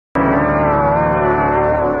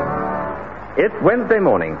It's Wednesday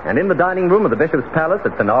morning, and in the dining room of the Bishop's Palace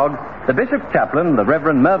at St. Og's, the Bishop's chaplain, the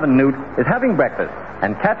Reverend Mervyn Newt, is having breakfast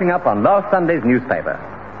and catching up on last Sunday's newspaper.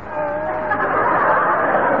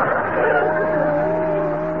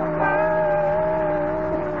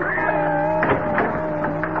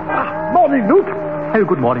 Morning, Newt. Oh,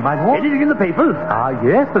 good morning, my lord. Anything in the papers?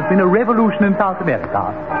 Yes, there's been a revolution in South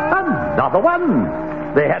America. Another one.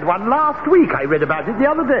 They had one last week. I read about it the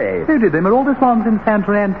other day. So did they? Well, all this one's in San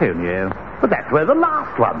Antonio. But that's where the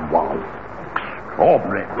last one was.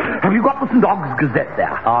 Extraordinary. Have you got the St. Og's Gazette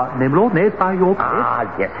there? No, my lord, no, it's by your place.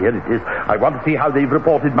 Yes, here it is. I want to see how they've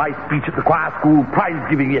reported my speech at the choir school prize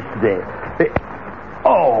giving yesterday.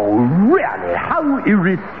 Oh, really? How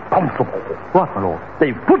irresponsible. What, my lord?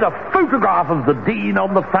 They've put a photograph of the Dean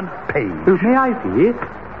on the front page. May I see?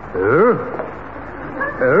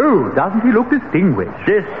 Oh, doesn't he look distinguished?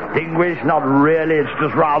 Distinguished? Not really. It's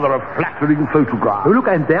just rather a flattering photograph. Oh, look,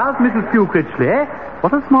 and there's Mrs. Hugh Critchley.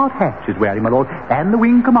 What a smart hat she's wearing, my lord. And the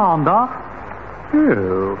wing commander.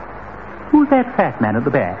 Oh. Who's that fat man at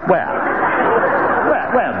the back? Where?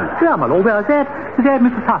 Yeah, my lord, where is that? Is that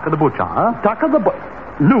Mr. Tucker the butcher? Tucker the butcher?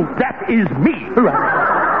 No, that is me. Really,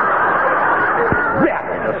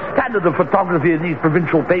 the standard of photography in these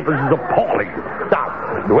provincial papers is appalling. Now,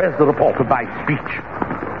 where's the report of my speech?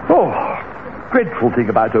 Oh, dreadful thing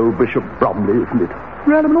about old Bishop Bromley, isn't it?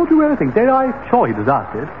 Well, my lord, you really think so? I'm sure he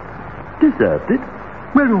deserved it. Deserved it?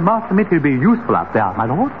 Well, you must admit he'd be useful up there, my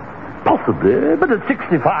lord. Possibly, but at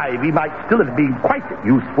 65 he might still have been quite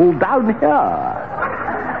useful down here.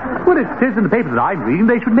 Well, it says in the paper that I'm reading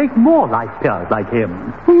they should make more life peers like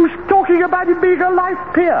him. Who's talking about him being a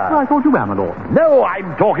life peer? Well, I thought you were, my lord. No,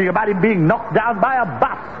 I'm talking about him being knocked down by a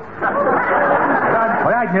bus.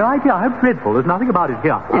 Well, I've no idea how dreadful. There's nothing about it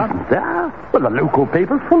here. Isn't there? Well, the local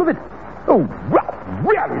paper's full of it. Oh, well,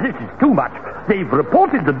 really, this is too much. They've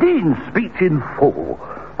reported the Dean's speech in full.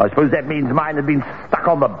 I suppose that means mine had been stuck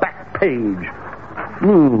on the back page.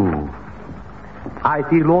 I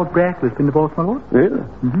see Lord Brackley's been divorced, my lord. Yeah?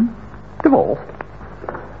 Mm-hmm. Divorced?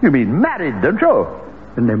 You mean married, don't you?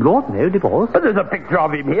 No, my lord, no, divorced. But there's a picture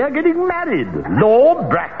of him here getting married. Lord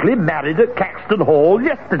Brackley married at Caxton Hall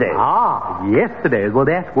yesterday. Yesterday. Well,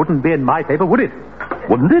 that wouldn't be in my paper, would it?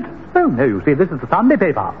 Wouldn't it? Oh, no, you see, this is the Sunday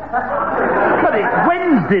paper. But it's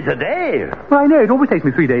Wednesday today. Well, I know, it always takes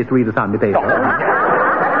me 3 days to read the Sunday paper.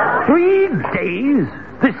 3 days?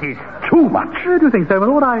 This is too much. Do you think so, my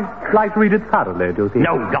lord? I like to read it thoroughly, do you see?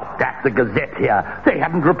 No, not that. The Gazette here. They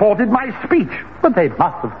haven't reported my speech. But they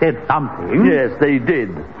must have said something. Yes, they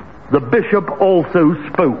did. The bishop also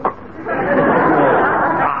spoke.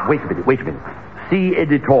 Wait a minute. See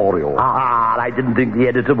editorial. I didn't think the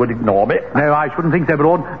editor would ignore me. No, I shouldn't think so, my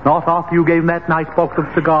lord. Not after you gave him that nice box of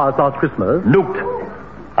cigars last Christmas. Note,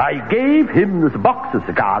 I gave him this box of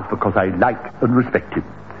cigars because I like and respect him.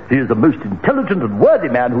 He is a most intelligent and worthy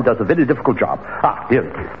man who does a very difficult job. Here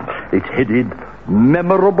it is. It's headed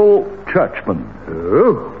Memorable Churchman.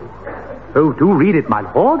 Oh, do read it, my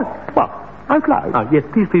lord. Well, out loud. Yes,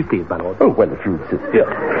 please, my lord. Oh, well, if you insist. Here.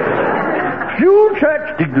 Few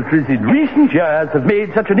church dignitaries in recent years have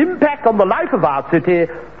made such an impact on the life of our city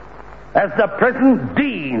as the present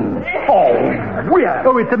Dean. Oh, weird.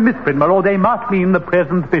 Oh, it's a misprint, my lord. They must mean the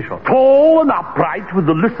present bishop. Tall and upright with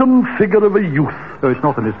the lissom figure of a youth. Oh, it's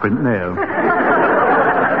not a misprint, no.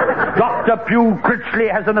 Dr. Hugh Critchley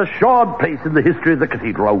has an assured place in the history of the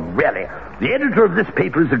cathedral. Oh, really? The editor of this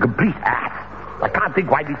paper is a complete ass. I can't think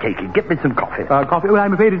why we take it. Get me some coffee. Coffee? Well,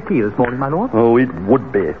 I'm afraid it's tea this morning, my lord. Oh, it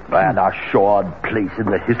would be. An assured place in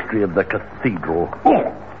the history of the cathedral.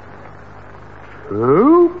 Oh,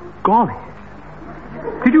 golly.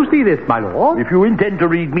 Did you see this, my lord? If you intend to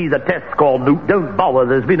read me the test score, Newt, don't bother.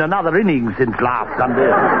 There's been another inning since last Sunday.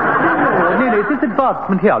 No, it's this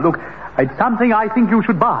advertisement here. Look, it's something I think you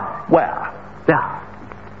should buy. Where? There.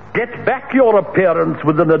 Get back your appearance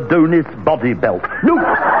with an Adonis body belt. Newt!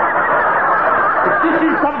 If this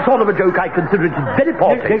is some sort of a joke, I consider it very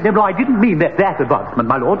poor taste. No, I didn't mean that advertisement,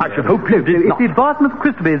 my lord. I should hope you did not. It's the advertisement of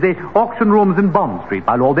Christopher's, the auction rooms in Bond Street,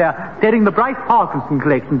 my lord. They're selling the Bryce Parkinson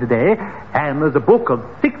collection today, and there's a book of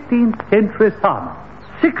 16th century sermons.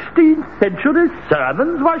 16th century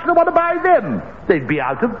sermons? Why should I want to buy them? They'd be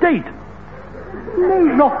out of date. No,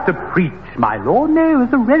 not to preach, my lord. No,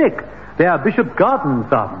 as a relic. They're Bishop Garden's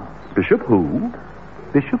sermons. Bishop who?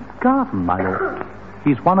 Bishop Garden, my lord.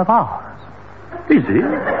 He's one of ours. Is he?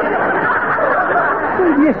 Well,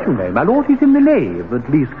 yes, you know, my lord, he's in the nave. At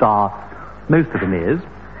least, most of him is.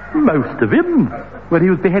 Most of him? Well, he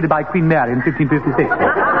was beheaded by Queen Mary in 1556.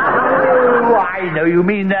 Oh, I I know you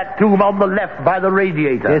mean that tomb on the left by the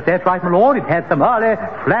radiator. Yes, that's right, my lord. It has some early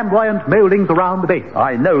flamboyant mouldings around the base.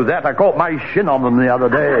 I know that. I caught my shin on them the other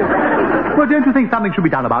day. Well, don't you think something should be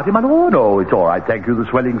done about it, my lord? No, it's all right, thank you. The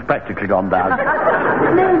swelling's practically gone down.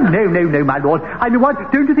 No, my lord. I mean,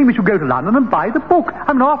 what? Don't you think we should go to London and buy the book?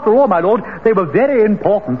 I mean, after all, my lord, they were very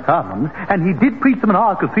important sermons, and he did preach them in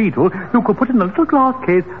our cathedral. You could put it in a little glass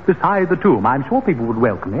case beside the tomb. I'm sure people would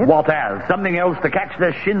welcome it. What else? Something else to catch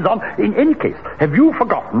their shins on? In any case, have you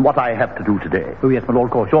forgotten what I have to do today? Oh, yes, my lord,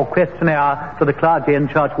 of course. Your questionnaire to the clergy and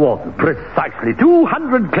church wardens. Precisely.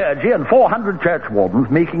 200 clergy and 400 church wardens,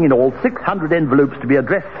 making in all 600 envelopes to be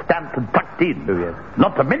addressed, stamped, and tucked in. Oh, yes.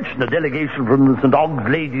 Not to mention a delegation from the St. Og's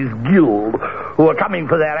Ladies Guild, who are coming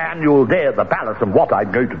for their annual day at the palace, and what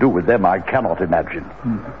I'm going to do with them I cannot imagine.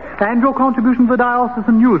 And your contribution to the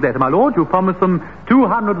diocesan newsletter, my lord. You promised them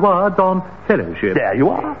 200 words on fellowship. There you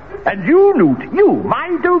are. And you, Newt, you,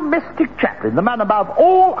 my domestic chaplain, the man above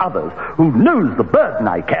all others who knows the burden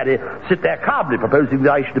I carry, sit there calmly proposing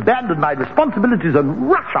that I should abandon my responsibilities and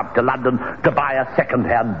rush up to London to buy a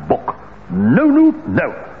second-hand book. No, Newt,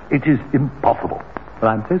 no. It is impossible.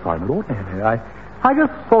 Well, I'm so sorry, my lord. I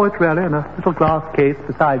just saw it really in a little glass case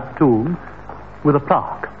beside the tomb with a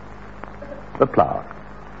plaque. A plaque?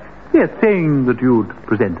 Yes, saying that you'd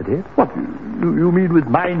presented it. What, you mean with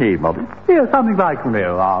my name on it? Yes, something like,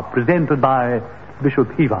 presented by Bishop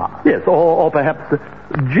Hever. Yes, or perhaps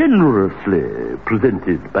generously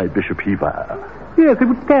presented by Bishop Hever. Yes, it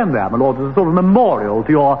would stand there, my lord, as a sort of memorial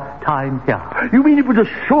to your time here. You mean it would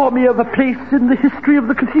assure me of a place in the history of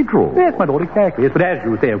the cathedral? Yes, my lord, exactly. Yes, but as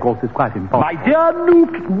you say, of course, it's quite impossible. My dear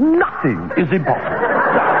Newt, nothing is impossible.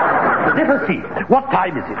 Let us see. What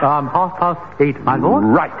time is it? 8:30, my lord.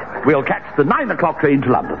 Right. We'll catch the 9 o'clock train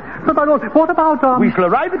to London. But, my lord, what about, We shall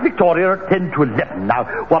arrive at Victoria at 10 to 11. Now,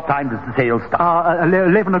 what time does the sale start?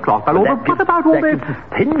 11 o'clock, my lord. Well, But what about all that this? gives us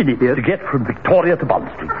 10 minutes to get from Victoria to Bond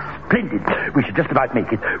Street. Splendid. We should just about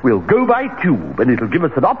make it. We'll go by tube, and it'll give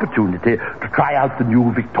us an opportunity to try out the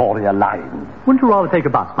new Victoria line. Wouldn't you rather take a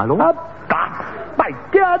bus, my lord? A bus? My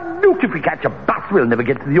dear Newt, if we catch a bus, we'll never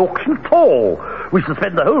get to the auction at all. We shall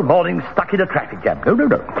spend the whole morning stuck in a traffic jam.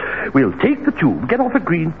 No. We'll take the tube, get off at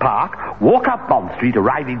Green Park, walk up Bond Street,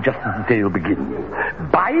 arriving just as the sale begins.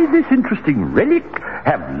 Buy this interesting relic,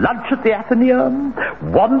 have lunch at the Athenaeum,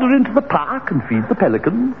 wander into the park and feed the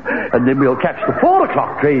pelicans, and then we'll catch the 4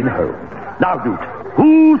 o'clock train home. Now, Newt,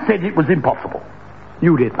 who said it was impossible?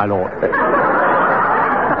 You did, my lord. Did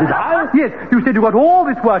I? Yes, you said you got all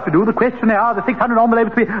this work to do, the questionnaire, the 600 envelopes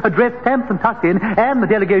to be addressed, stamped and tucked in, and the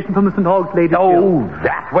delegation from the St. Og's Ladies Guild. Oh,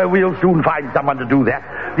 that. Well, we'll soon find someone to do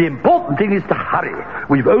that. The important thing is to hurry.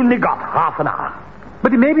 We've only got half an hour.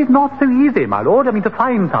 But maybe it's not so easy, my lord. I mean, to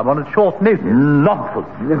find someone at short notice.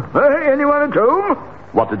 Nonsense. Anyone at home?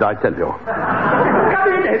 What did I tell you?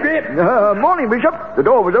 Come in, Henry. Morning, Bishop. The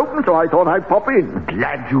door was open, so I thought I'd pop in.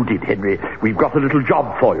 Glad you did, Henry. We've got a little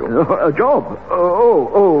job for you. A job?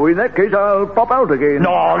 In that case, I'll pop out again.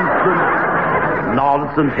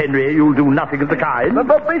 Nonsense, Henry. You'll do nothing of the kind.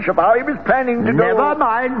 But Bishop, I was planning to go... Never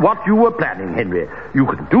mind what you were planning, Henry. You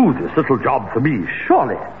can do this little job for me,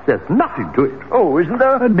 surely. There's nothing to it. Oh, isn't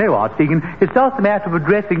there? No, Archdeacon. It's just a matter of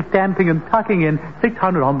addressing, stamping, and tucking in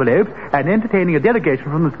 600 envelopes and entertaining a delegation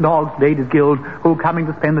from the St. Og's Ladies Guild who are coming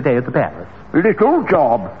to spend the day at the palace. Little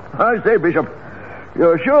job. I say, Bishop,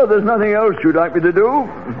 you're sure there's nothing else you'd like me to do?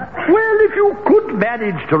 Well, if you could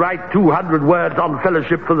manage to write 200 words on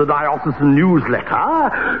fellowship for the diocesan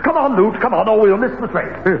newsletter. Come on, Newt, come on, or we'll miss the train.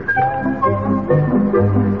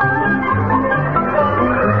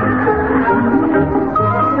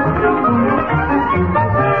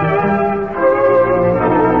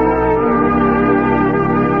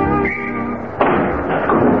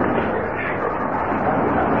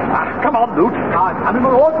 Come on, Newt. Coming, my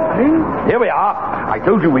lord. Coming. Here we are. I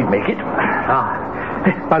told you we'd make it.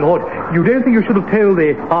 My lord, you don't think you should have told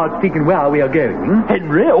the Archdeacon where we are going?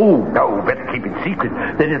 Henry? Oh, no, better keep it secret.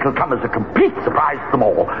 Then it'll come as a complete surprise to them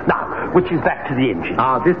all. Now, which is back to the engine?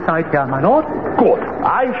 This side here, my lord. Good.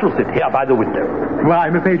 I shall sit here by the window. Well,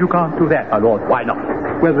 I'm afraid you can't do that, my lord. Why not?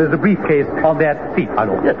 Well, there's a briefcase on that seat, my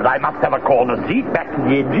lord. Yes, but I must have a corner seat back to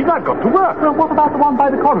the engine. I've got to work. Well, what about the one by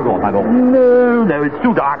the corridor, my lord? No, it's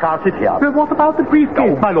too dark. I'll sit here. Well, what about the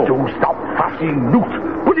briefcase, my lord? Do stop fussing,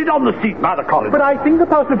 Newt. Put it on the seat by the corridor. But I think the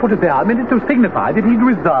person who put it there meant it to signify that he'd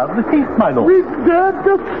reserved the seat, my lord. Reserve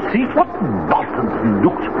the seat? What nonsense,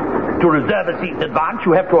 Newt. To reserve a seat in advance,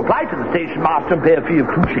 you have to apply to the station master and pay a fee of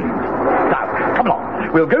 2 shillings. Now, come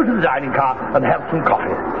along. We'll go to the dining car and have some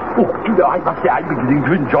coffee. Oh, do you know, I must say I'm beginning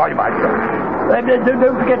to enjoy myself.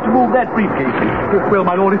 Don't forget to move that briefcase. Well,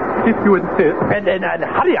 my lord, if you insist. And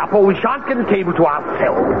hurry up, or we shan't get a table to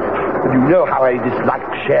ourselves. And you know how I dislike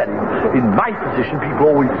sharing. In my position, people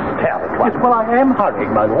always stare at one. Yes, well, I am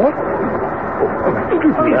hurrying, my lord.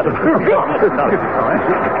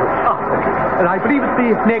 And I believe it's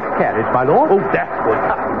the next carriage, my lord. Oh, that's good.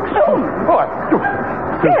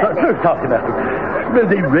 So sorry, madam. Well,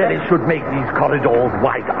 they really should make these corridors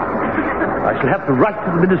wider. I shall have to write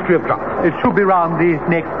to the Ministry of Transport. It should be round the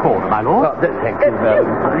next corner, my lord. Thank you, madam.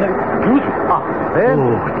 Excuse me. At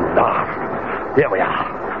last. There we are.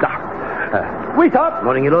 Now, waiter!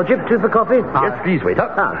 Morning, your lordship. 2 for coffee? Yes, please, waiter.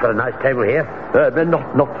 I've got a nice table here.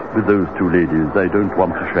 Not with those 2 ladies. I don't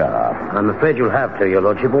want to share. I'm afraid you'll have to, your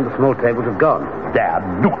lordship. All the small tables have gone.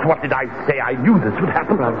 Damn, look, what did I say? I knew this would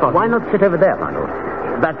happen. Why not sit over there, my lord?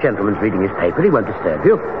 That gentleman's reading his paper. He won't disturb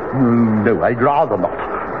you. No, I'd rather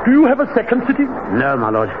not. Do you have a second sitting? No, my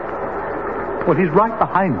lord. Well, he's right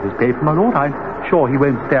behind this paper, my lord. I'm sure he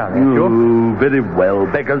won't stare at you. Oh, very well.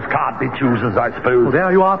 Beggars can't be choosers, I suppose. Well,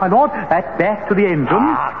 there you are, my lord. That's back to the engine.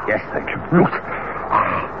 Ah, yes, thank you. Look.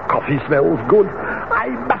 Coffee smells good. I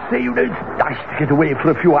must say, you know, it's nice to get away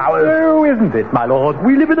for a few hours. Oh, isn't it, my lord?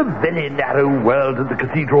 We live in a very narrow world at the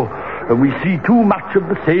cathedral, and we see too much of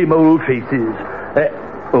the same old faces.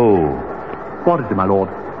 What is it, my lord?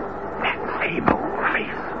 That same old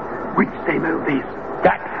face. Which same old face?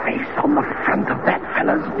 That face on the front of that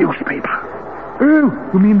fellow's newspaper. Oh,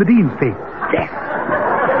 you mean the Dean's face? Yes.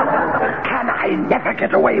 Can I never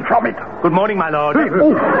get away from it? Good morning, my lord.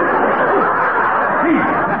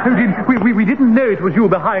 We didn't know it was you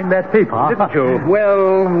behind that paper. Didn't you?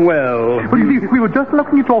 Well. Well, you see, we were just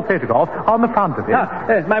looking at your photograph on the front of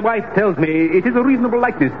it. My wife tells me it is a reasonable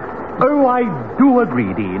likeness. Oh, I do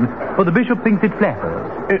agree, Dean. For the bishop thinks it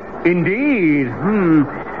flatters. Indeed.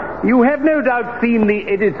 You have no doubt seen the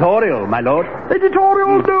editorial, my lord.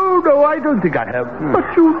 Editorial? No, I don't think I have.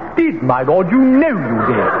 But you did, my lord. You know you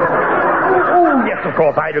did. Oh, yes, of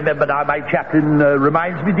course, I remember now. My chaplain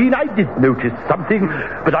reminds me, Dean, I did notice something,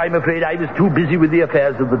 but I'm afraid I was too busy with the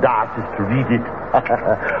affairs of the diocese to read it.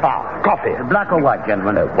 Coffee. Black or white,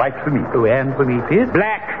 gentlemen? White for me. Oh, and for me, please.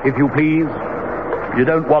 Black, if you please. You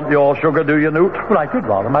don't want your sugar, do you, Newt? Well, I could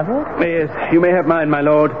rather, my lord. Yes, you may have mine, my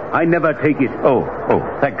lord. I never take it. Oh,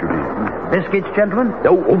 thank you, Dean. Biscuits, gentlemen?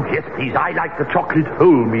 Oh, yes, please. I like the chocolate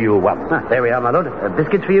wholemeal one. There we are, my lord.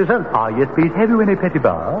 Biscuits for you, sir? Yes, please. Have you any petit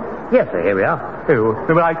beurre? Yes, sir. Here we are. Oh,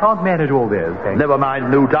 no, but I can't manage all this, thanks. Never mind,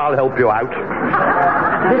 Newt. I'll help you out.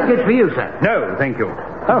 Biscuits for you, sir? No, thank you.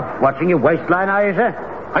 Oh, watching your waistline, are you, sir?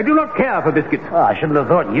 I do not care for biscuits. Oh, I shouldn't have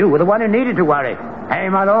thought you were the one who needed to worry. Hey,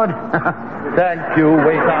 my lord? Thank you,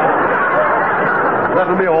 waiter.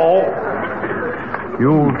 That'll be all.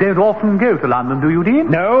 You don't often go to London, do you, Dean?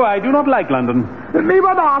 No, I do not like London. May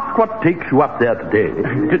one ask what takes you up there today?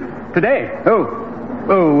 Today?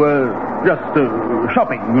 Just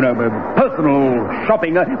shopping, you know, personal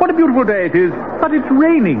shopping. What a beautiful day it is. But it's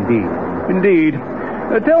raining, Dean. Indeed.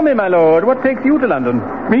 Tell me, my lord, what takes you to London?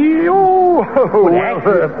 Me?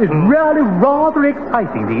 It's really rather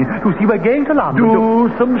exciting, Dean. You see, we're going to London. Do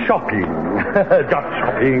some shopping. Just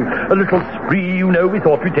shopping. A little spree, you know. We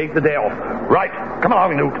thought we'd take the day off. Right. Come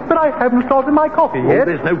along, Newt. But I haven't started my coffee yet.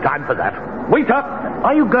 There's no time for that. Waiter.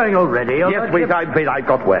 Are you going already, your Yes, lordship? waiter. I'm afraid I've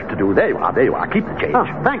got work to do. There you are. Keep the change. Oh,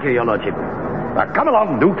 thank you, your lordship. Now, come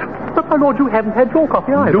along, Newt. But, my lord, you haven't had your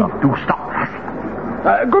coffee either. Newt, do stop.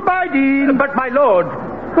 Goodbye, Dean. But, my lord...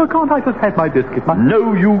 So can't I just have my biscuit, my...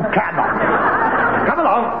 No, you cannot. Come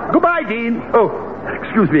along. Goodbye, Dean. Oh,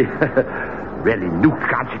 excuse me. Really, Newt,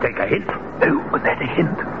 can't you take a hint? Oh, was that a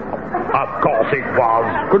hint? Of course it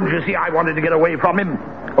was. Couldn't you see I wanted to get away from him?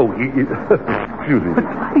 Oh, excuse me.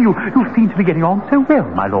 But you seem to be getting on so well,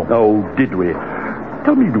 my lord. Oh, did we?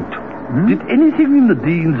 Tell me, Newt, did anything in the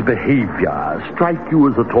Dean's behavior strike you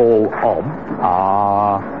as at all odd?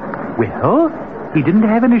 Well, he didn't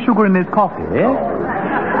have any sugar in his coffee.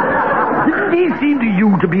 Didn't he seem to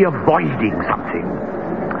you to be avoiding something?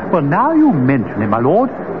 Well, now you mention it, my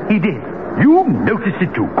lord, he did. You noticed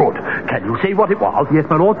it too. Good. Can you say what it was? Yes,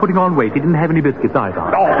 my lord, putting on weight. He didn't have any biscuits either.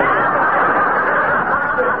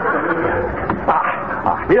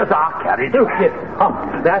 Here's our carriage. Oh, yes.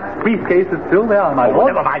 That briefcase is still there, my lord.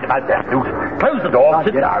 Never mind about that, Newt. Close the door.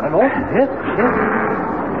 Sit down. My lord. Yes.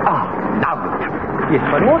 Now, Newt. Yes,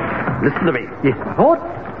 my lord. Listen to me. Yes, my lord.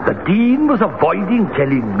 The Dean was avoiding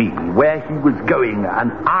telling me where he was going,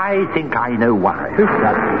 and I think I know why.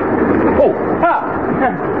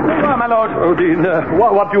 My lord. Oh, Dean,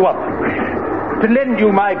 what do you want? To lend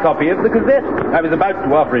you my copy of the Gazette. I was about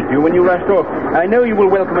to offer it to you when you rushed off. I know you will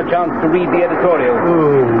welcome a chance to read the editorial.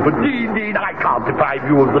 Oh, but Dean, I can't deprive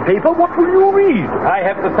you of the paper. What will you read? I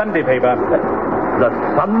have the Sunday paper. The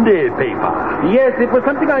Sunday paper? Yes, it was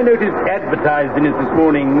something I noticed advertised in it this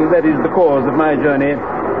morning. That is the cause of my journey.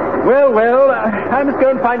 Well, I must go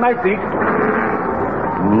and find my seat.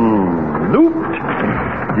 Newt,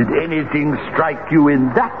 did anything strike you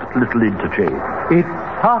in that little interchange? It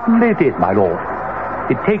certainly did, my lord.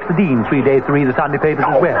 It takes the Dean 3 days to read the Sunday papers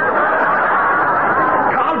as well.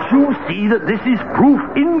 Can't you see that this is proof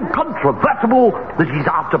incontrovertible that he's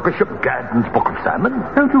after Bishop Gurdon's Book of Sermons?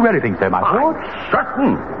 Don't you really think so, my lord? I'm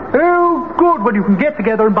certain. Oh, good. Well, you can get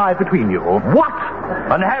together and buy it between you. What?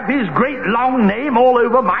 And have his great long name all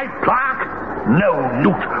over my plaque? No,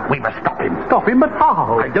 Newt, we must stop him. Stop him, but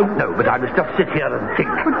how? I don't know, but I must just sit here and think.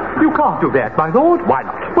 But you can't do that, my lord. Why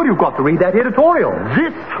not? Well, you've got to read that editorial.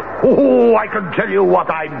 This? Oh, I can tell you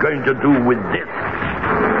what I'm going to do with this.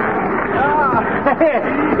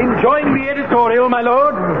 Enjoying the editorial, my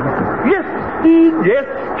lord? Yes, Dean, yes.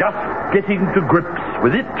 Just getting to grips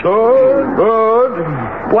with it. Good.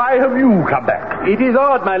 Why have you come back? It is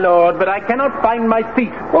odd, my lord, but I cannot find my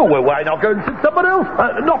seat. Oh, well, why not go and sit somewhere else?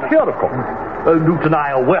 Not here, of course. Newt and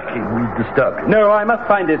I are working. We disturb you. No, I must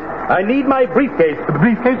find it. I need my briefcase.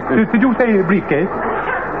 Briefcase? Did you say briefcase?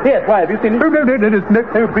 Yes, why, have you seen it? Oh, no,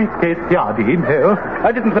 no briefcase here, Dean, no.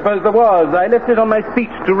 I didn't suppose there was. I left it on my seat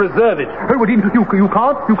to reserve it. Oh, well, Dean, you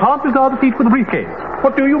can't reserve a seat for the briefcase.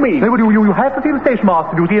 What do you mean? No, you have to see the station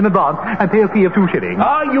master duty in advance and pay a fee of 2 shillings.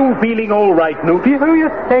 Are you feeling all right, Newt? Oh, yes,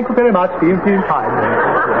 thank you very much, Dean. Feeling fine.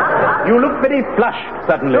 You look very flushed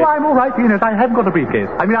suddenly. No, I'm all right, Dean. I haven't got a briefcase.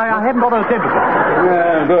 I haven't got a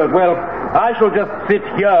temperature. Good. Well, I shall just sit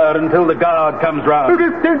here until the guard comes round. Oh,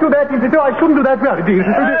 don't do that, Dean. No, I shouldn't do that, really, Dean.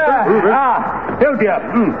 Oh dear.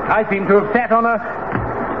 I seem to have sat on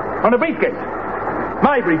a briefcase.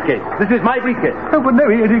 My briefcase. This is my briefcase. Oh, but no,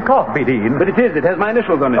 it can't be, Dean. But it is. It has my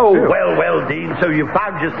initials on it. Oh, well, Dean, so you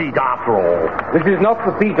found your seat after all. This is not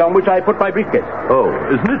the seat on which I put my briefcase. Oh,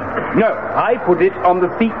 isn't it? No, I put it on the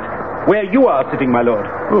seat where you are sitting, my lord.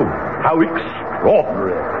 Oh, how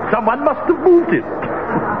extraordinary. Someone must have moved it.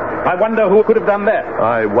 I wonder who could have done that.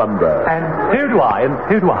 I wonder. And so do I.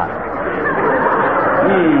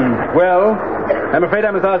 Well, I'm afraid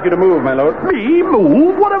I must ask you to move, my lord. Me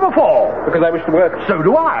move? Whatever for? Because I wish to work. So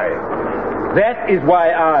do I. That is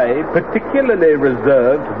why I particularly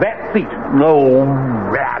reserved that seat. No,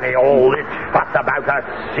 really, all this fuss about a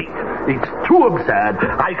seat. It's too absurd.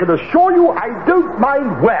 I can assure you I don't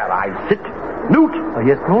mind where I sit. Newt?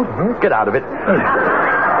 Yes, Lord. Get out of it.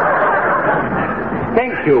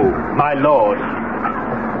 Thank you, my lord.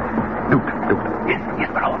 Newt. Yes,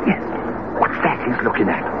 my lord, yes. What's that he's looking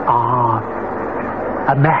at?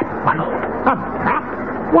 A map, my lord. A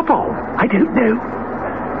map? What of? I don't know.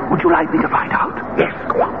 Would you like me to find out? Yes,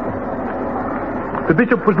 go on. The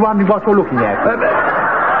bishop was wondering what you're looking at.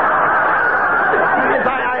 Yes,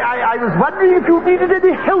 I was wondering if you needed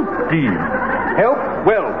any help, Dean. Help?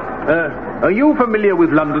 Well, are you familiar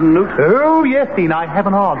with London, Newt? Oh, yes, Dean. I have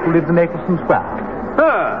an aunt who lives in Eccleston Square.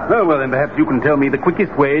 Well, then perhaps you can tell me the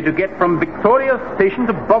quickest way to get from Victoria Station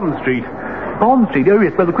to Bond Street. Bond Street? Oh,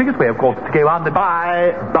 yes. Well, the quickest way, of course, is to go on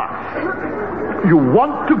by bus. You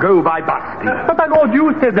want to go by bus, Dean? But, my lord,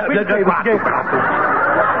 you said that...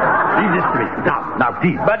 Leave this to me. Now,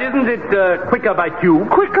 Dean. But isn't it quicker by tube?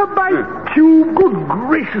 Quicker by tube? Good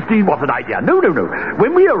gracious, Dean, what an idea. No.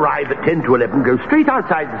 When we arrive at 10 to 11, go straight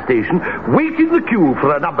outside the station, wait in the queue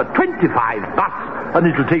for a number 25 bus, and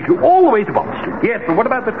it'll take you all the way to Bond Street. Yes, but what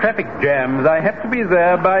about the traffic jams? I have to be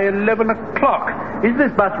there by 11 o'clock. Is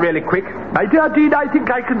this bus really quick? My dear Dean, I think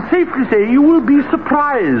I can safely say you will be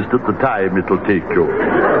surprised at the time it'll take you.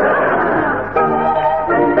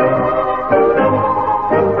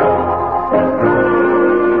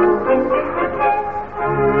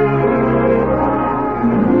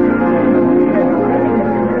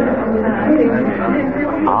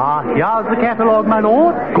 Here's the catalogue, my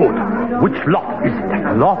lord. Good. Which lot is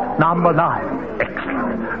it? Lot number 9.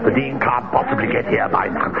 Excellent. The Dean can't possibly get here by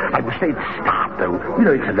now. I wish they'd start, though. You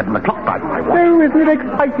know, it's 11 o'clock by my watch. Oh, isn't it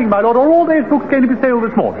exciting, my lord? Are all those books going to be sold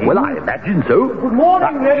this morning? Well, I imagine so. Good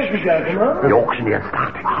morning, ladies and gentlemen. The auctioneer's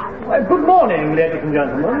starting. Good morning, ladies and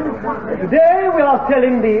gentlemen. Today we are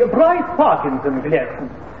selling the Bryce Parkinson collection.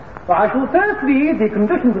 I shall first read the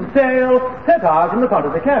conditions of sale set out in the front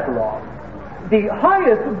of the catalogue. The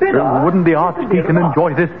highest bidder... Wouldn't the Archdeacon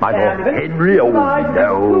enjoy this, my lord? Henry, oh,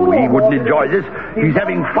 no, he wouldn't enjoy this. He's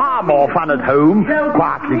having far more fun at home,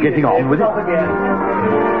 quietly getting on with it.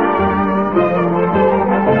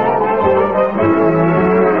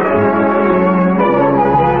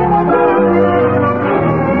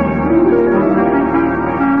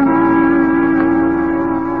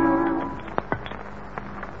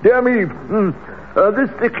 Dear me, this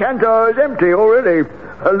decanter is empty already.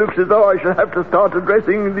 Looks as though I shall have to start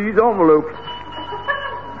addressing these envelopes.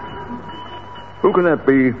 Who can that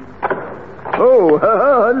be? Oh,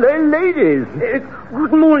 ladies.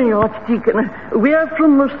 Good morning, Archdeacon. We're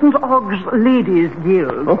from the St. Og's Ladies'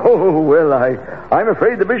 Guild. Oh, well, I'm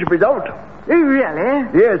afraid the bishop is out. Oh, really?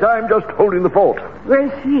 Yes, I'm just holding the fort.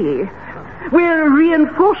 I see. Where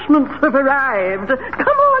reinforcements have arrived. Come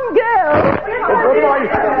on, girls.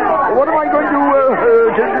 What am I going to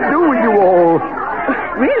do with you all?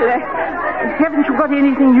 Really? Haven't you got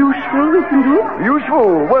anything useful we can do?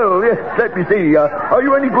 Useful? Well, yes, let me see. Are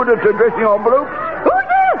you any good at addressing envelopes? Oh,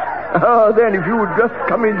 yes. Then if you would just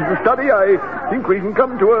come into the study, I think we can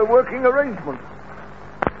come to a working arrangement.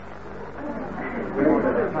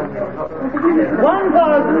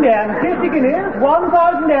 1,050 guineas,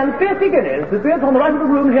 1,050 guineas. The bids on the right of the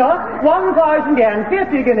room here.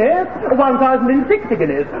 1,050 guineas, 1,060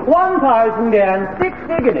 guineas,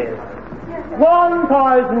 1,060 guineas.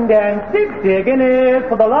 1,060 guineas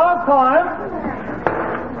for the last time.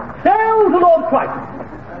 Sale to Lord Crichton.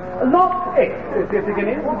 Lot 8. 50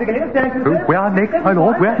 guineas, 50 guineas, thank you, sir. Where next, my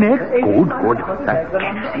lord? Where next? Good.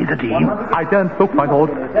 Can you see the Dean? I daren't look, my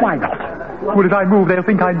lord. Why not? Well, if I move, they'll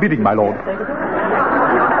think I'm bidding, my lord.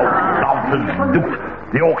 Nonsense, Duke.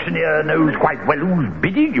 The auctioneer knows quite well who's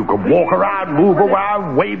bidding. You can walk around, move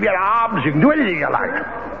around, wave your arms. You can do anything you like.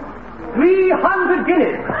 300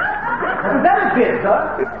 guineas. Is that a bid, sir?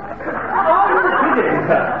 Are you bidding,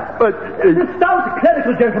 sir? But... The stout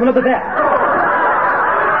clerical gentleman over there.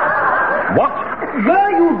 What?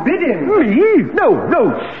 Were you bidding? Me? No,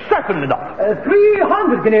 certainly not.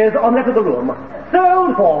 300 guineas on that of the room.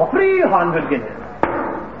 Sold for 300 guineas.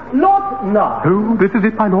 Lot 9. Oh, this is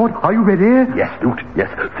it, my lord. Are you ready? Yes, Duke, yes.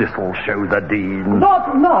 This will show the Dean.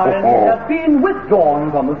 Lot 9 has been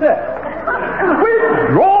withdrawn from the sale.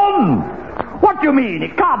 Withdrawn? What do you mean?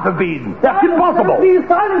 It can't have been. That's impossible. Please,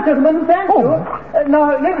 silence, gentlemen. Thank you.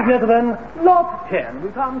 Now, ladies and gentlemen, lot 10. We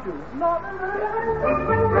come to lot 10.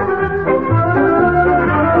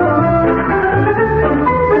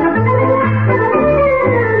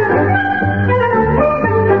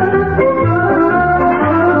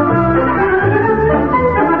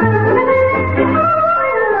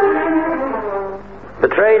 The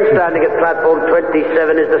train standing at platform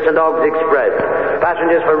 27 is the St. Og's Express.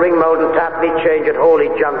 Passengers for Ringmold and Tapley change at Hawley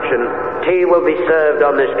Junction. Tea will be served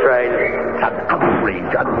on this train. An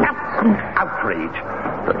outrage, an absolute outrage.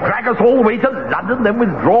 To drag us all the way to London, then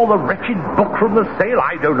withdraw the wretched book from the sale.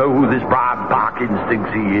 I don't know who this Brian Parkins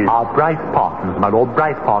thinks he is. Bryce Parsons, my lord,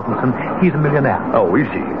 Bryce Parkinson. He's a millionaire. Oh, is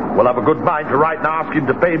he? We'll have a good mind to write and ask him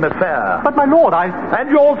to pay him a fare. But, my lord, And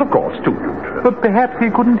yours, of course, too. But perhaps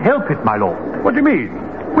he couldn't help it, my lord. What do you mean?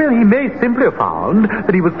 Well, he may simply have found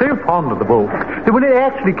that he was so fond of the book that when it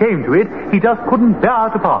actually came to it, he just couldn't bear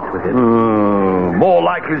to part with it. More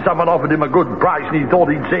likely someone offered him a good price and he thought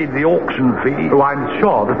he'd save the auction fee. Oh, I'm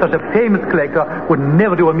sure that such a famous collector would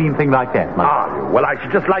never do a mean thing like that, my lord. Well, I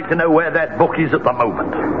should just like to know where that book is at the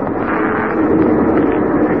moment.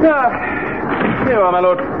 Here you are, my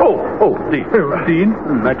lord. Oh, Dean. Oh, Dean?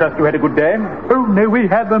 I trust you had a good day. Oh, no, we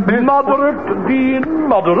haven't. Moderate, Dean,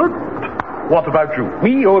 moderate. What about you?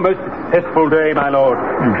 We owe a most successful day, my lord.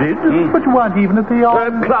 You did? But you weren't even at the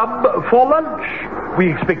club for lunch.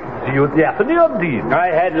 We expected to see you at the Athenaeum, Dean. I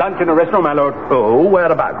had lunch in a restaurant, my lord. Oh,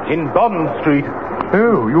 whereabouts? In Bond Street.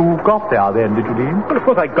 Oh, you got there then, did you, Dean? Well, of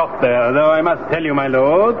course I got there, though I must tell you, my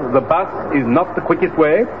lord, the bus is not the quickest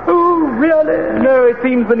way. Oh, really? No, it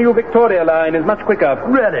seems the new Victoria line is much quicker.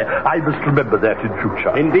 Really? I must remember that in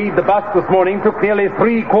future. Indeed, the bus this morning took nearly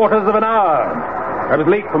 3/4 of an hour. I was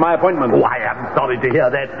late for my appointment. Oh, I am sorry to hear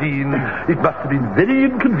that, Dean. It must have been very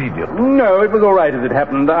inconvenient. No, it was all right as it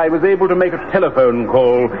happened. I was able to make a telephone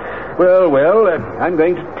call. Well, I'm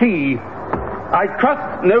going to tea. I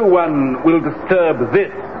trust no one will disturb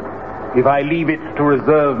this if I leave it to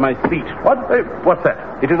reserve my seat. What's that?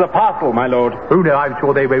 It is a parcel, my lord. Oh, no, I'm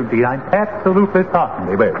sure they won't, Dean. I'm absolutely certain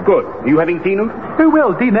they won't. Good. Are you having tea, Newt? Oh,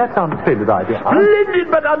 well, Dean, that sounds a splendid idea.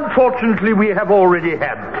 Splendid, but unfortunately we have already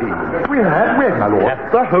had tea. We have? Where, my lord?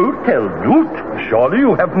 At the hotel, Newt. Surely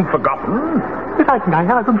you haven't forgotten? Yes, I think I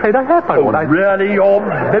have. I'm afraid I have, my lord. Really, your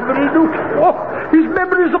memory, Newt? Oh, his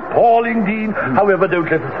memory is appalling, Dean. However, don't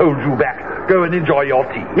let us hold you back. go and enjoy your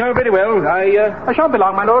tea. No, very well. I shan't be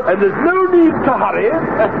long, my lord. And there's no need to hurry.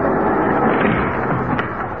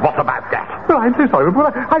 What about that? Oh, I'm so sorry,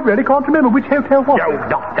 but I really can't remember which hotel was No, it.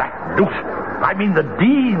 not that, Luke. I mean the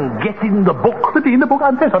Dean getting the book. The Dean, the book,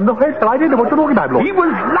 I'm so sorry, the hotel, I didn't know what you're talking about, Lord. He was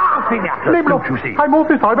laughing at us, don't you see? I'm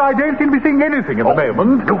awfully sorry, but I don't seem to be seeing anything at the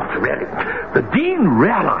moment. Luke, really. The Dean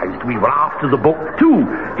realized we were after the book, too.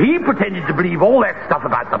 He pretended to believe all that stuff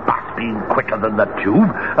about the bus being quicker than the tube,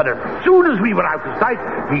 and as soon as we were out of sight,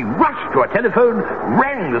 he rushed to a telephone,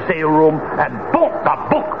 rang the sale room, and bought the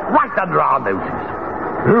book right under our noses.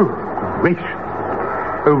 Oh, rich.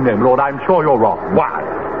 Oh, no, Lord, I'm sure you're wrong. Why?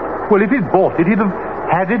 Well, if he'd bought it, he'd have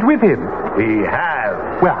had it with him. He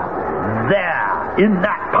has. Well, There, in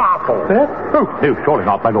that parcel. there? Oh, no, surely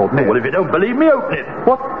not, my Lord. No. Well, if you don't believe me, open it.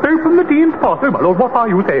 What? Open the Dean's parcel, my Lord. What are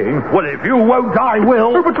you saying? Well, if you won't, I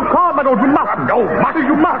will. Oh, but you can't, my Lord. You mustn't. No, mustn't.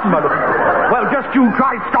 You mustn't, my Lord. Well, just you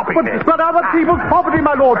try stopping me. But other people's property,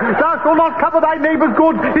 my Lord. Thou shalt not cover thy neighbour's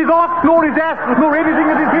goods, his ox, nor his ass, nor anything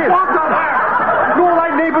that is his. What the hell? Nor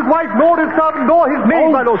thy neighbour's wife, nor his servant, nor his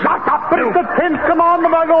maid, my Lord. Shut up, But it's the 10th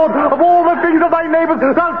commandment, my Lord. Of all the things of thy neighbours,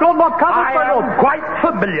 thou shalt not cover, I my Lord. am quite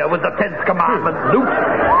familiar with the 10th commandment, Luke.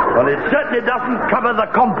 Well, it certainly doesn't cover the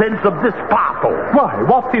contents of this parcel. Why,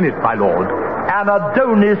 what's in it, my Lord? An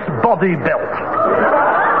Adonis body belt.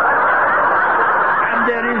 And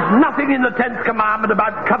there is nothing in the 10th commandment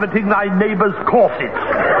about coveting thy neighbour's corsets.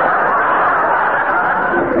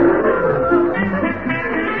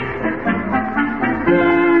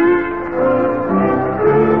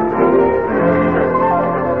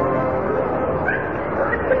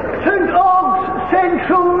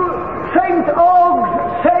 St.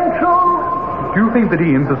 Ogg's Central. Do you think the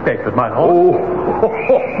Dean suspected, my Lord?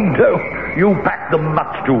 No. You backed them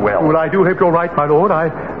much too well. Well, I do hope you're right, my Lord. I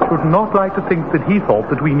should not like to think that he thought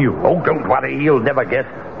that we knew. Oh, don't worry. He'll never guess.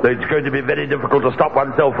 Though it's going to be very difficult to stop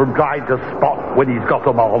oneself from trying to spot when he's got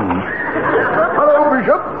them on. Hello,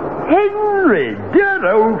 Bishop. Henry, dear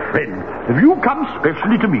old friend. Have you come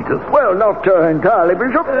specially to meet us? Well, not entirely,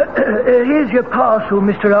 Bishop. Here's your parcel,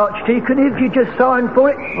 Mr. Archdeacon, if you just signed for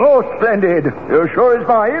it. Oh, splendid. You're sure it's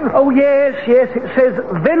mine? Oh, yes. It says,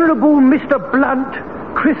 Venerable Mr. Blunt,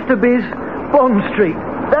 Christabys, Bond Street.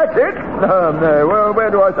 That's it? Well, where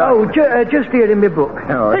do I sign? Oh, just here in my book.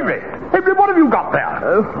 Oh, Henry, what have you got there?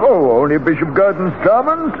 only Bishop Gurdon's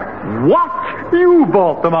sermons. What? You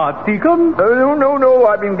bought them, Archdeacon. No,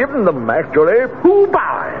 I've been given them, actually. Who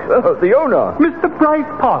by? The owner. Mr. Bryce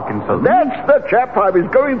Parkinson. That's the chap. I was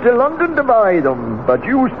going to London to buy them, but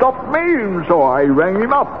you stopped me, so I rang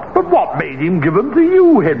him up. But what made him give them to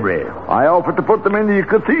you, Henry? I offered to put them in the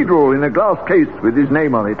cathedral in a glass case with his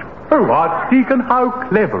name on it. Oh, Archdeacon, how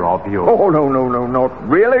clever of you. Oh, no, not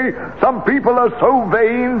really. Some people are so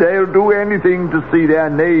vain they'll do anything to see their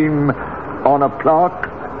name on a plaque.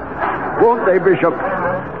 Won't they, Bishop?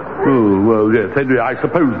 Oh, well, yes, Henry, I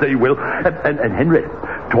suppose they will. And Henry,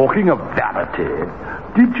 talking of vanity,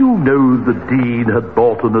 did you know the Dean had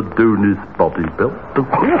bought an Adonis body belt?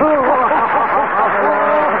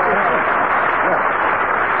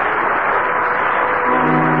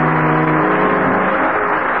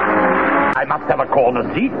 I must have a corner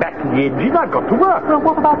seat back to the engine. I've got to work.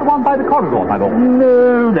 What about the one by the corridor, my Lord?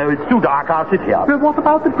 No, it's too dark. I'll sit here. What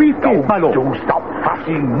about the briefcase, my Lord? Do stop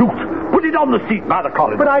fussing, Newt. Put it on the seat by the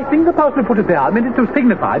corridor. But I think the person who put it there meant it to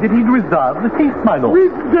signify that he'd reserved the seat, my Lord.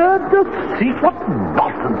 Reserve the seat? What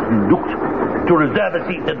nonsense, Newt. To reserve a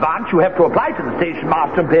seat in advance, you have to apply to the station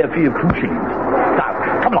master and pay a fee of 2 shillings. Now,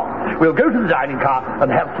 come along. We'll go to the dining car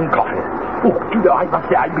and have some coffee. Oh, I must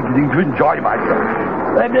say, I'm beginning to enjoy myself.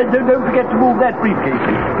 Don't forget to move that briefcase.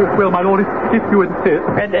 Well, my Lord, if you insist.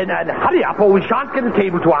 And hurry up, or we shan't get a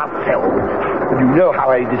table to ourselves. And you know how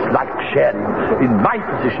I dislike sharing. In my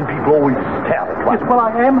position, people always stare at one. Yes, well,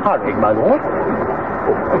 I am hurrying, my Lord.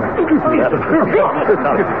 Excuse me.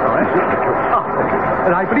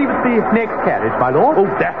 And I believe it's the next carriage, my Lord. Oh,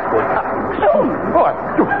 that's good.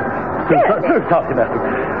 So sorry, madam.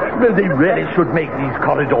 Well, they really should make these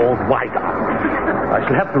corridors wider. I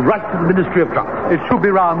shall have to write to the Ministry of Transport. It should be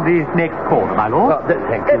round the next corner, my Lord.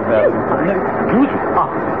 Thank you, madam. Excuse me.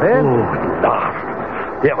 There. Oh, at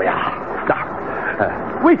last. Here we are.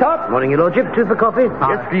 Now, waiter. Morning, Your Lordship. 2 for coffee?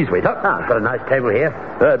 Yes, please, waiter. I've got a nice table here.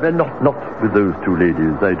 Not with those 2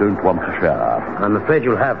 ladies. I don't want to share. I'm afraid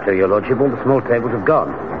you'll have to, Your Lordship. All the small tables have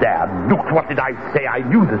gone. There, look, what did I say? I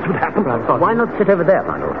knew this would happen. Why not sit over there,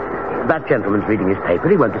 my Lord? That gentleman's reading his paper.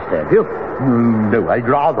 He won't disturb you. No, I'd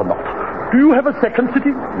rather not. Do you have a second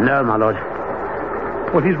sitting? No, my Lord.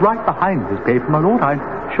 Well, he's right behind this paper, my lord. I'm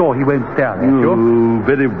sure he won't stare at you. Oh,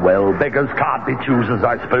 very well. Beggars can't be choosers,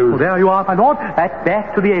 I suppose. Well, there you are, my lord. That's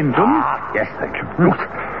back to the engine. Ah, yes, thank you. Look,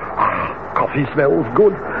 coffee smells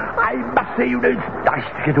good. I must say, it's nice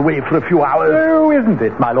to get away for a few hours. Oh, isn't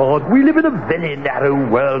it, my lord? We live in a very narrow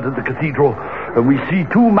world at the cathedral, and we see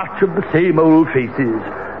too much of the same old faces.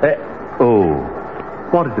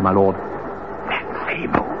 What is it, my lord? That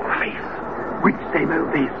same old face. Which same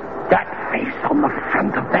old face? That face on the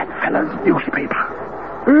front of that fellow's newspaper.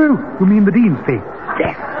 Oh, you mean the Dean's face?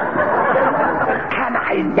 Yes. Can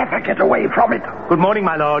I never get away from it? Good morning,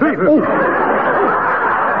 my lord. We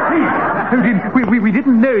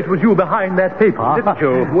didn't know it was you behind that paper. Didn't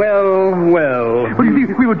you? Well. Well, you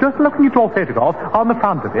see, we were just looking at your photograph on the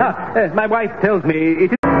front of it. My wife tells me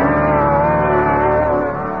it is...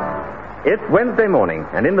 It's Wednesday morning,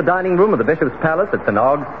 and in the dining room of the Bishop's Palace at St.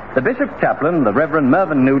 Aug's, the Bishop's chaplain, the Reverend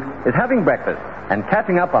Mervyn Newt, is having breakfast and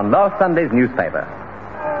catching up on last Sunday's newspaper.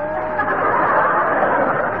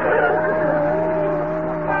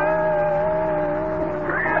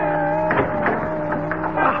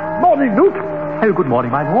 Morning, Newt. Oh, good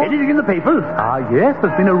morning, my lord. Anything in the papers? Yes,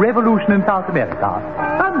 there's been a revolution in South America.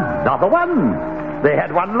 Another one. They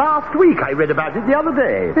had one last week. I read about it the other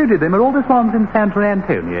day. Oh, did they? Well, all this one's in San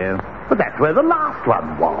Antonio. But that's where the last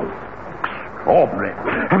one was. Extraordinary.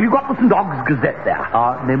 Have you got the St. Aug's Gazette there?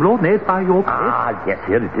 No, my lord, no, it's by your place. Yes,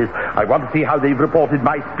 here it is. I want to see how they've reported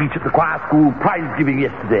my speech at the choir school prize giving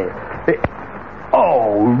yesterday.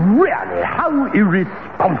 Oh, really? How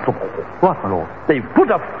irresponsible. What, my lord? They've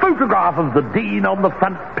put a photograph of the Dean on the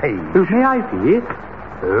front page. Oh, may I see?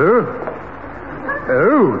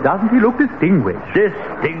 Oh, doesn't he look distinguished?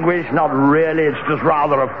 Distinguished? Not really. It's just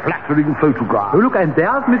rather a flattering photograph. Oh, look, and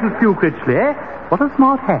there's Mrs. Critchley. What a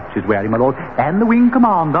smart hat she's wearing, my lord. And the wing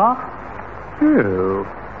commander. Oh.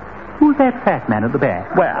 Who's that fat man at the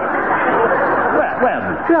back? Where?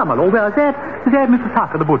 Yeah, my lord, where's that? Is that Mr.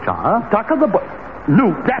 Tucker, the butcher? Tucker the butcher?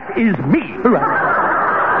 No, that is me. Right.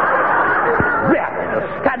 Really, the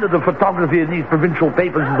standard of photography in these provincial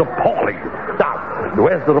papers is appalling. Now,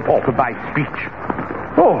 where's the report of my speech?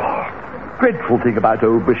 Oh, dreadful thing about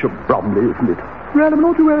old Bishop Bromley, isn't it? Well, I'm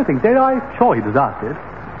not aware of things. I'm sure he deserved it.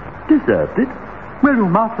 Deserved it? Well, you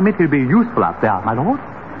must admit he'll be useful up there, my lord.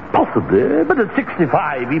 Possibly, but at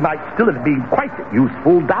 65 he might still have been quite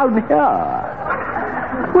useful down here.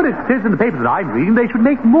 Well, it says in the papers that I'm reading they should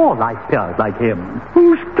make more life peers like him.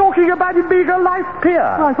 Who's talking about him being a life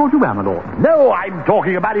peer? Well, I thought you were, my lord. No, I'm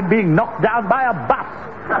talking about him being knocked down by a bus.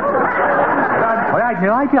 Well, I've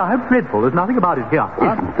no idea how dreadful. There's nothing about it here.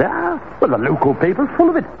 Isn't there? Well, the local paper's full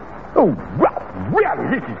of it. Oh, well, really,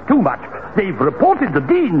 this is too much. They've reported the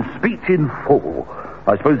Dean's speech in full.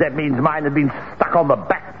 I suppose that means mine had been stuck on the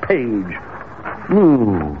back page.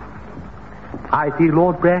 I see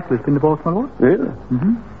Lord Brackley's been divorced, my lord. Yeah?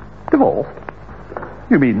 Mm-hmm. Divorced?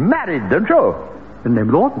 You mean married, don't you? No,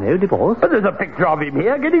 Lord, no, divorced. But there's a picture of him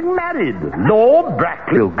here getting married. Lord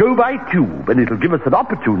Brackley will go by tube, and it'll give us an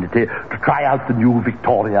opportunity to try out the new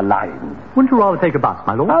Victoria line. Wouldn't you rather take a bus,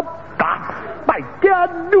 my lord? A bus? My dear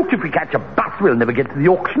Newt, if we catch a bus, we'll never get to the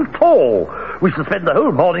auction at all. We shall spend the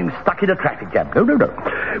whole morning stuck in a traffic jam. No.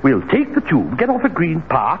 We'll take the tube, get off at Green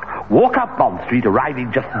Park, walk up Bond Street,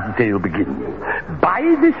 arriving just as the sale begins. Buy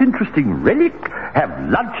this interesting relic, have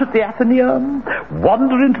lunch at the Athenaeum,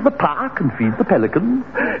 wander into the park and feed the pelicans,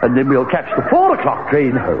 and then we'll catch the 4 o'clock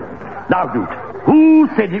train home. Now, Newt, who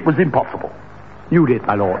said it was impossible? You did,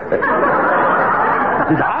 my lord.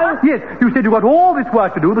 Did I? Yes, you said you got all this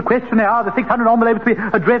work to do, the questionnaire, the 600 envelopes to be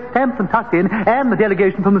addressed, stamped and tucked in, and the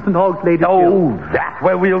delegation from the St. Aug's Ladies' Guild. Oh, that.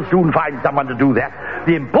 Well, we'll soon find someone to do that.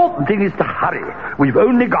 The important thing is to hurry. We've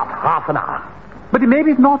only got half an hour. But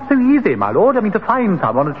maybe it's not so easy, my lord. I mean, to find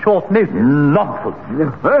someone at short notice.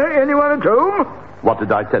 Nonsense. Anyone at home? What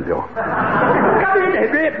did I tell you? Come in,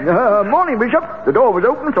 Henry. Morning, Bishop. The door was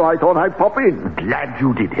open, so I thought I'd pop in. Glad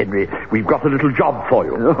you did, Henry. We've got a little job for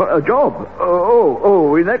you. A job?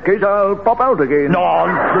 In that case, I'll pop out again.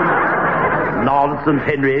 Nonsense,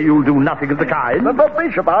 Henry. You'll do nothing of the kind. But,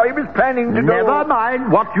 Bishop, I was planning to Never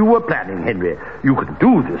mind what you were planning, Henry. You can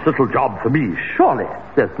do this little job for me, surely.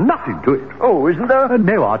 There's nothing to it. Oh, isn't there?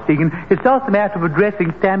 No, Archdeacon. It's just a matter of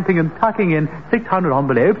addressing, stamping, and tucking in 600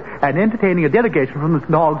 envelopes and entertaining a delegation from the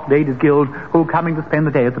St. Aug's Ladies' Guild who are coming to spend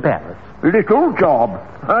the day at the palace. Little job.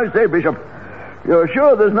 I say, Bishop, you're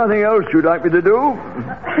sure there's nothing else you'd like me to do?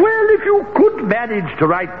 Well, if you could manage to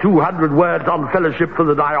write 200 words on fellowship for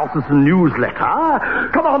the diocesan newsletter.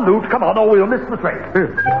 Come on, Newt, come on, or we'll miss the train.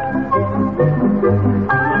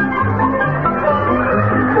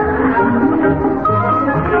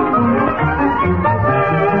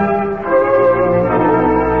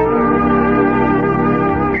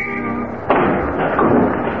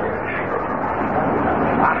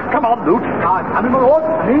 Coming, my lord.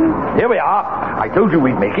 Here we are. I told you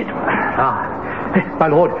we'd make it. My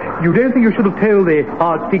lord, you don't think you should have told the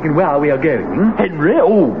Archdeacon where we are going? Henry?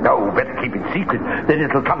 Oh, no, better keep it secret. Then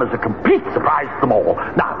it'll come as a complete surprise to them all.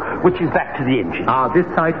 Now, which is back to the engine? This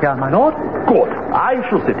side here, my lord. Good. I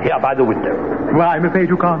shall sit here by the window. Well, I'm afraid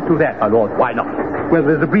you can't do that, my lord. Why not? Well,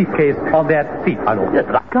 there's a briefcase on that seat, my lord. Yes,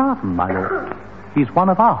 but Garden, my lord. He's one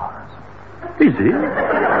of ours. Is he?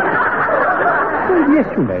 Well,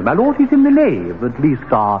 yes, you know, my lord, he's in the nave. At least,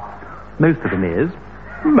 most of him is.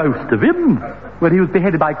 Most of him? Well, he was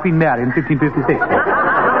beheaded by Queen Mary in 1556.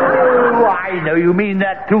 Oh, I know. You mean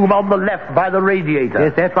that tomb on the left by the radiator?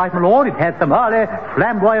 Yes, that's right, my lord. It has some early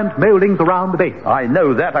flamboyant mouldings around the base. I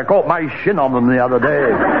know that. I caught my shin on them the other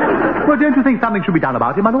day. Well, don't you think something should be done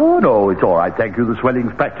about it, my lord? No, it's all right, thank you. The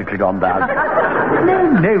swelling's practically gone down.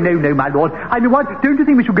 No, my lord. I mean, what? Don't you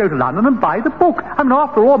think we should go to London and buy the book? I mean,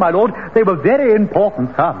 after all, my lord, they were very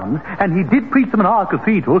important sermons, and he did preach them in our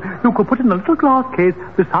cathedral. You could put it in a little glass case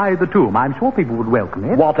beside the tomb. I'm sure people would welcome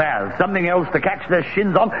it. What else? Something else to catch their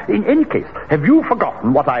shins on? In any case, have you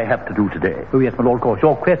forgotten what I have to do today? Oh, yes, my lord, of course.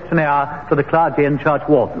 Your questionnaire to the clergy and church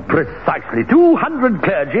wardens. Precisely. 200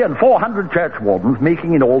 clergy and 400 church wardens,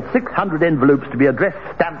 making in all 600 envelopes to be addressed,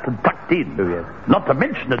 stamped, and tucked in. Oh, yes. Not to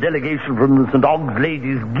mention a delegation from the St. Og's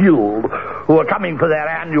Ladies' Guild, who are coming for their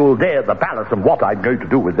annual day at the palace, and what I'm going to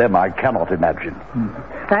do with them I cannot imagine.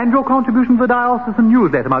 And your contribution to the diocesan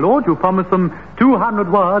newsletter, my lord. You promised them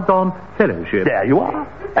 200 words on fellowship. There you are.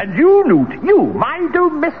 And you, Newt, you, my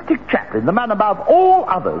domestic chaplain, the man above all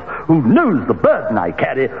others who knows the burden I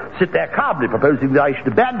carry, sit there calmly proposing that I should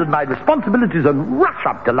abandon my responsibilities and rush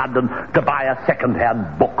up to London to buy a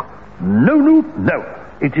second-hand book. No, Newt, no.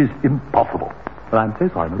 It is impossible. Well, I'm so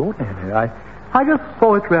sorry, my lord. No, I just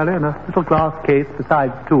saw it really in a little glass case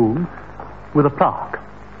beside the tomb with a plaque.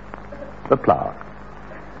 A plaque?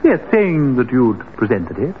 Yes, saying that you'd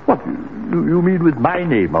presented it. What, you mean with my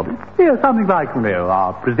name on it? Yes, something like,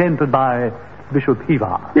 presented by Bishop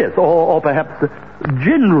Hever. Yes, or perhaps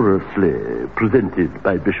generously presented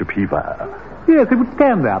by Bishop Hever. Yes, it would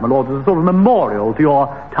stand there, my lord, as a sort of memorial to your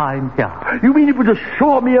time here. You mean it would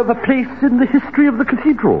assure me of a place in the history of the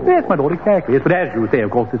cathedral? Yes, my lord, exactly. Yes, but as you say, of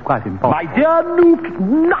course, it's quite impossible. My dear Newt,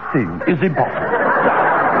 nothing is impossible.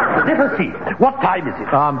 Let us see. What time is it?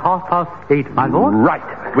 8:30, my lord.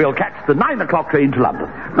 Right. We'll catch the 9 o'clock train to London.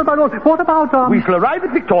 But, my lord, what about, We shall arrive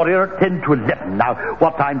at Victoria at 10 to 11. Now,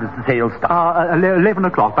 what time does the sale start? 11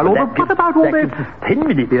 o'clock, my lord. Well, what about all that this? gives us 10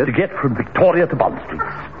 minutes to get from Victoria to Bond Street.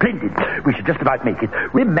 Splendid. We should just about make it.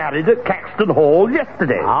 We married at Caxton Hall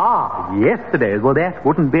yesterday. Yesterday. Well, that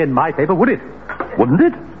wouldn't be in my paper, would it? Wouldn't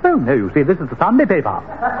it? Oh, no, you see, this is the Sunday paper.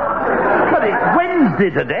 But it's Wednesday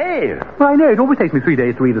today. Well, I know, it always takes me 3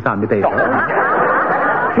 days to read the Sunday paper.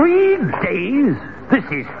 3 days? This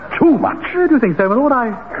is too much. Do you think so, my lord?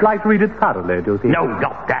 I like to read it thoroughly, do you see? No,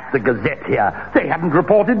 not that. The Gazette here. They haven't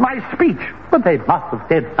reported my speech. But they must have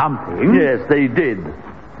said something. Yes, they did.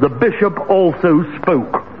 The bishop also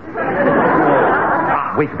spoke.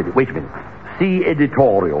 Wait a minute. See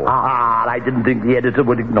editorial. I didn't think the editor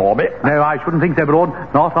would ignore me. No, I shouldn't think so, my lord.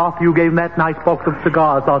 Not after you gave him that nice box of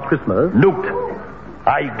cigars last Christmas. Note,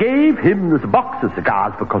 I gave him this box of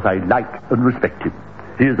cigars because I like and respect him.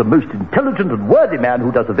 He is a most intelligent and worthy man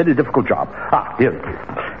who does a very difficult job. Here it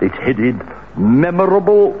is. It's headed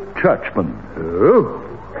Memorable Churchman.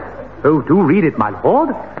 Oh, do read it, my lord.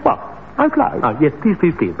 Well, out loud. Yes, please,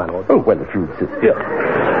 my lord. Oh, well, if you insist. Here.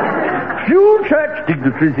 Few church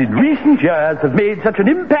dignitaries in recent years have made such an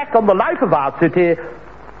impact on the life of our city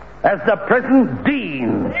as the present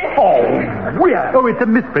dean. Oh, weird. Oh, it's a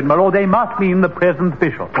misprint, my lord. They must mean the present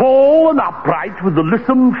bishop. Tall and upright with the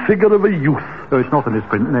lissom figure of a youth. Oh, it's not a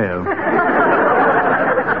misprint, no.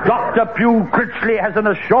 Dr. Pugh Critchley has an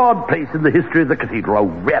assured place in the history of the cathedral. Oh,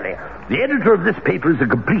 really? The editor of this paper is a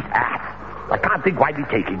complete ass. I can't think why we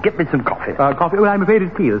take it. Get me some coffee. Coffee? Well, I'm afraid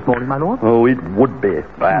it's tea this morning, my lord. Oh, it would be.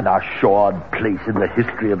 An assured place in the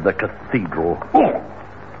history of the cathedral. Oh,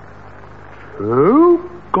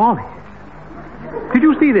 golly. Did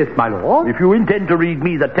you see this, my lord? If you intend to read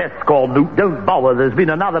me the test score, Newt, don't bother. There's been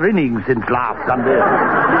another innings since last Sunday.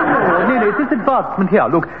 No, it's this advertisement here.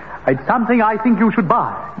 Look, it's something I think you should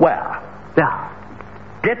buy. Where? There.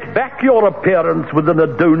 Get back your appearance with an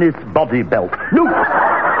Adonis body belt. Newt!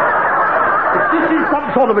 If this is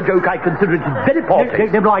some sort of a joke, I consider it very poor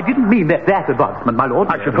taste. No, I didn't mean that advertisement, my lord.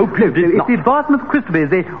 I should hope you did not. It's the advertisement of Christopher's,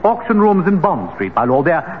 the auction rooms in Bond Street, my lord.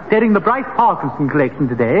 They're selling the Bryce Parkinson collection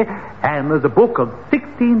today, and there's a book of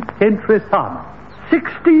 16th century sermons.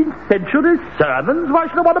 16th century sermons? Why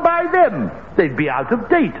should I want to buy them? They'd be out of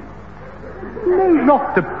date. No,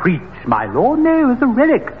 not to preach, my lord. No, as a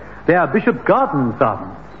relic. They are Bishop Garden's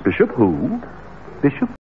servants. Bishop who? Bishop